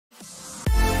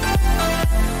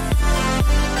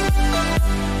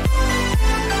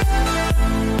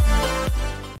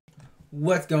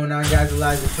What's going on, guys?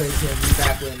 Elijah Plays here, and we're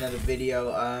back with another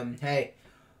video. Hey,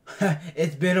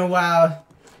 it's been a while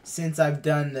since I've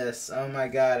done this. Oh my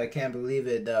god, I can't believe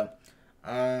it though.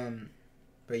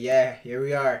 But yeah, here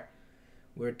we are.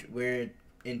 We're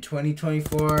in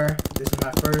 2024. This is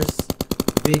my first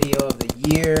video of the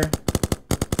year.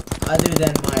 Other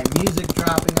than my music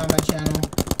dropping on my channel,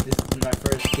 this is my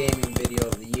first gaming video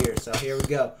of the year. So here we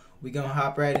go. We're gonna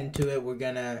hop right into it. We're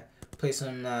gonna play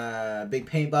some big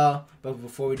paintball, but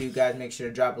before we do, guys, make sure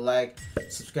to drop a like,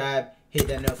 subscribe, hit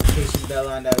that notification bell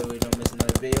on, that way we don't miss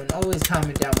another video, and always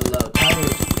comment down below. Tell me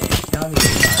what you think. Tell me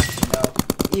your thoughts, you know.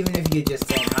 Even if you're just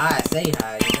saying hi, say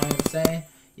hi, you know what I'm saying?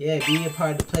 Yeah, be a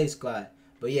part of the play squad.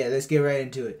 But yeah, let's get right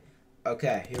into it.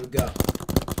 Okay, here we go.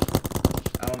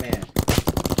 Oh man.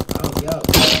 Oh yo,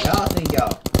 y'all think yo,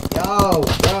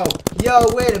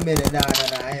 wait a minute. No,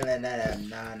 I ain't letting that happen.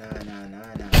 No.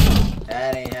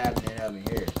 That ain't happening over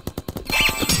here.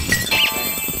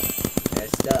 That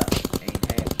stuff ain't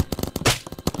happening.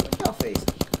 What y'all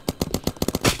facing?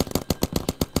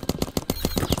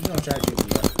 You gonna try to juke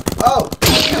me up? Oh!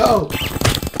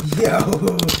 Yo!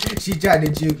 She tried to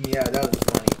juke me up. That was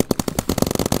funny.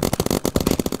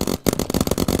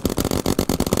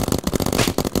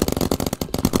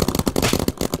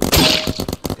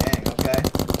 Dang, okay.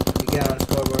 We get on the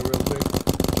scoreboard real quick.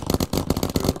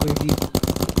 Real quickie.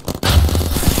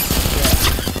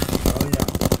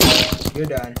 You're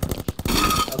done.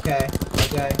 Okay,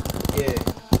 yeah.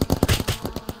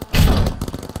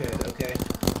 Okay.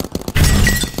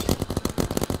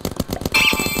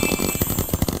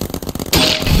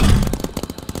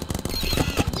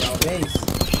 Yo, base.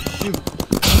 Shoot.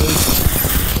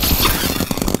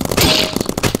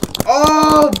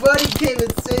 Oh, buddy came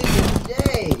and saved the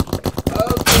day.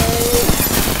 Okay.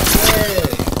 Yeah.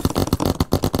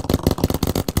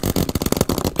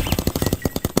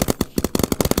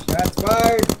 Shots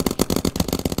fired.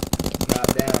 Drop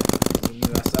down. You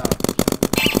knew I saw him.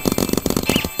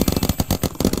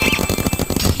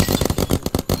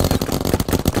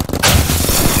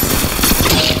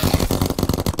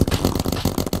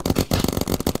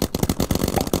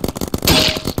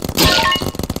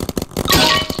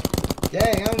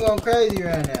 Dang, I'm going crazy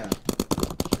right now.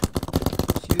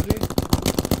 Excuse me?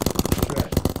 That's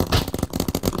right.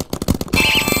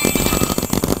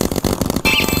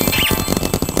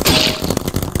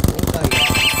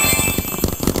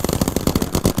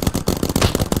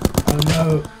 Oh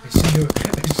no, I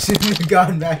shouldn't have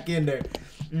gone back in there.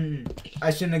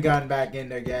 I shouldn't have gone back in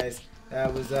there, guys.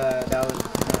 That was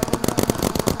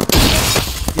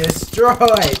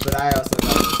destroyed, but I also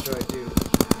got destroyed too.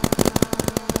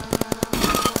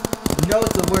 You know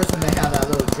it's the worst when they have that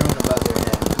little drone above their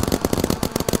head.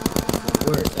 It's the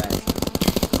worst, actually.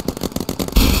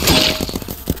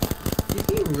 Did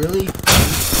he really?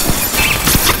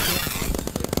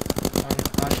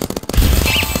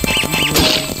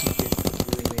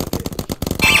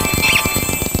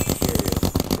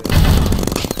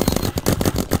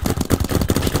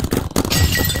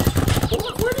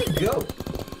 Go.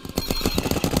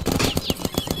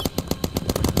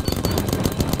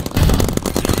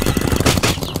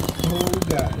 Oh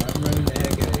god, I'm running the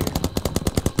heck out of here.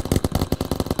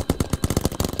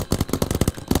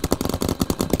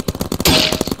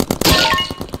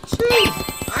 Jeez,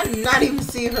 I did not even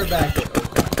see her back there.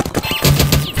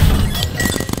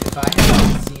 If I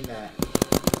hadn't seen that.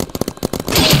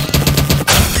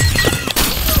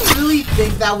 Do you really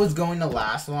think that was going to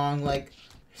last long? Like,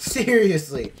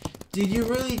 seriously. Did you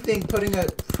really think putting a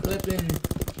flippin'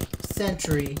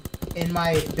 sentry in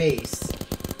my base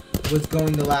was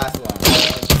going to last long?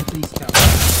 Like, please tell me.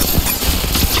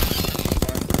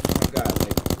 Oh my god,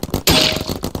 like,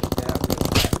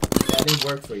 that didn't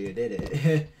work for you, did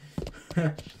it?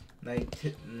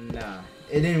 Like, nah,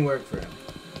 it didn't work for him.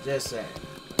 Just saying.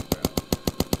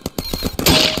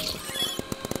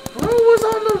 Bro was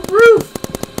on the roof!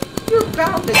 You're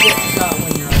bound to get shot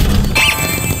when you're on the roof.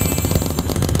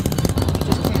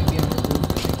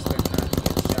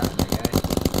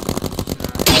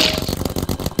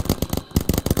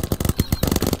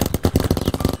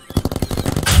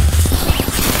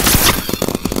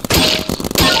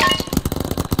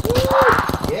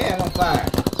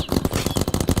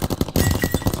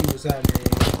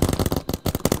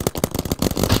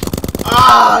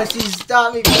 Ah, she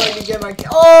stopped me before I could get my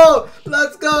kill. Oh,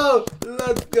 let's go.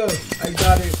 Let's go. I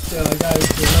got it still. Let's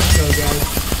go, guys.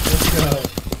 Let's go.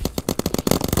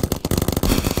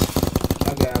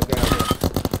 Okay.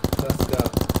 Let's go.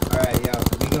 Alright, y'all.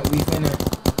 We finna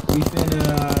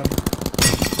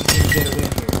get a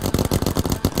win here.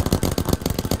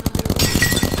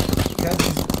 Because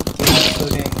this game is so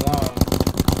dang long.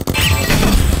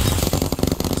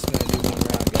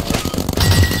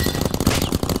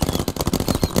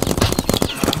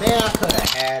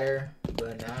 ladder,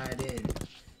 but nah, I didn't.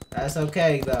 That's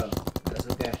okay though. That's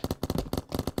okay.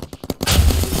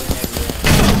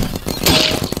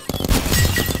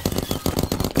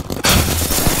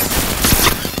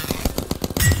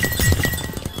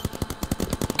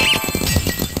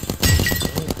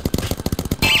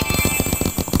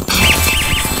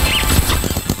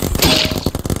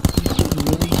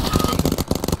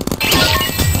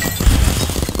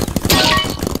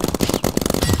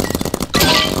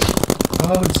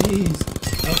 Oh jeez.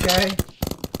 Okay.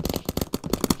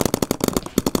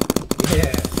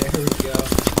 Yeah, there we go.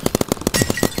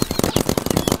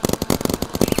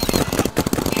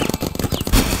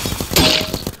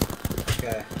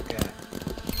 Okay, okay.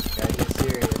 Gotta get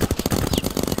serious.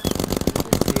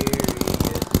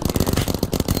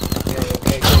 Okay,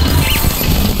 okay,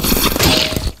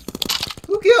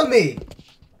 Who killed me?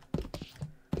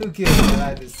 Who killed me? I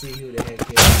have to see who the heck killed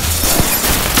me.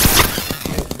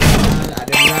 I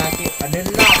didn't like it. I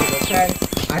didn't like it, okay?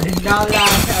 I did not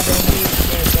like how they made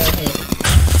that head.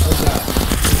 Oh god.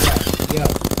 Oh god. Yo.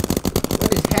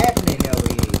 What is happening over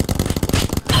here?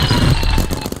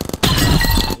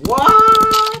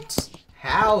 What?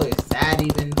 How is that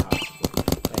even possible?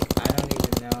 Like, I don't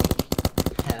even know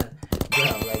how. Bro,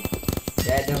 like,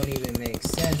 that don't even make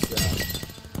sense, though.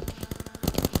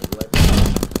 What?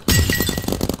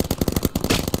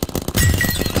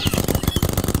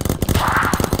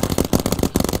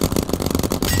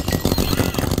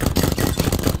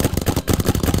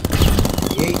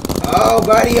 Oh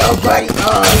buddy, oh buddy,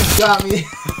 oh he got me.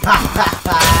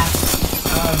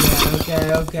 Oh man, okay,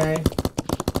 okay.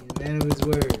 He's a man of his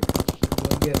word. Go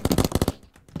get him.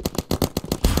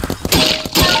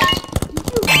 Did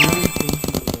you really think he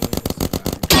was going to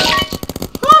survive?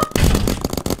 Huh?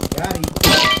 Got him.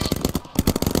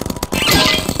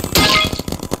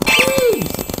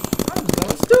 Jeez! I was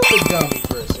going stupid dummy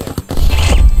for a second.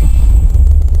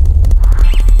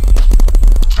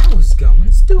 I was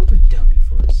going stupid dummy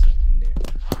for a second.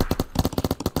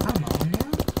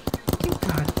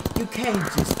 You can't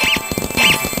just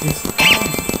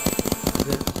discount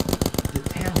the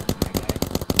talent, my guy.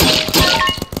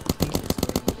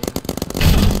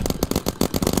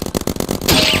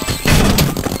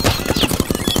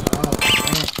 Oh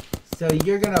man. So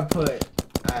you're gonna put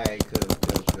alright, cool.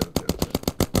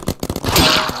 I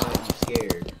know that you're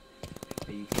scared.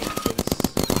 But you can't just.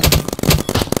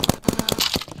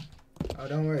 Oh,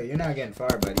 don't worry, you're not getting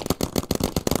far, buddy.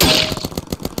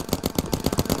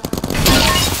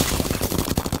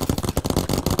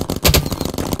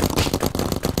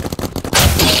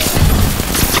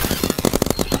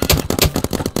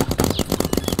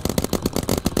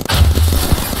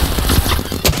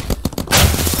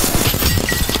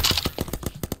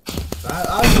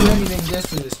 I'll do anything just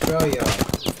to destroy y'all.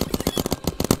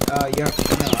 I'll do anything just to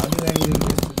destroy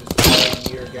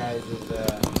your guys'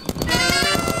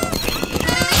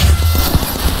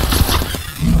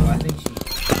 oh, I think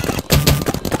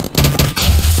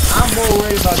I'm more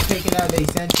worried about taking out their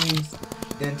sentries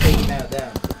than taking out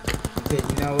them. Because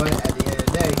you know what? At the end of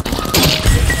the day,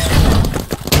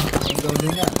 ain't gonna do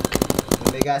nothing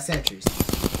when they got sentries.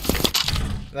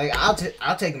 Like, I'll take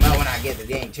them out when I get the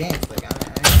dang chance. Like,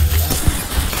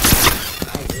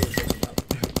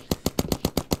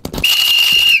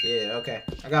 yeah, okay.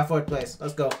 I got 4th place.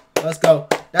 Let's go. Let's go.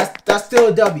 That's still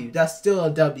a W. That's still a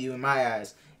W in my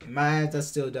eyes. In my eyes, that's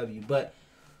still a W. But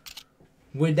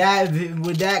with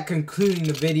that concluding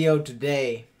the video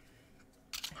today,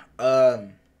 yeah,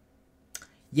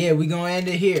 we gonna end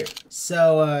it here.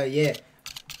 So yeah,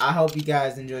 I hope you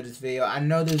guys enjoyed this video. I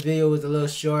know this video was a little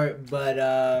short, but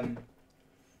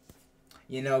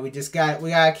you know, we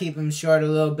gotta keep them short a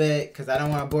little bit because I don't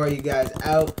want to bore you guys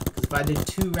out. Because if I did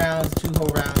 2 whole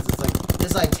rounds,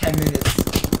 it's like 10 minutes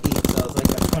each, so it's like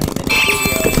a 20-minute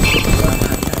video. So I'm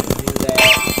not trying to do that.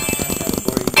 I'm not trying to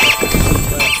bore you guys,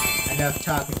 but enough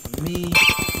talking from me.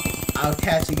 I'll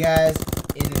catch you guys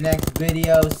in the next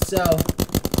video. So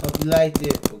hope you liked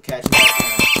it. We'll catch you next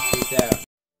time.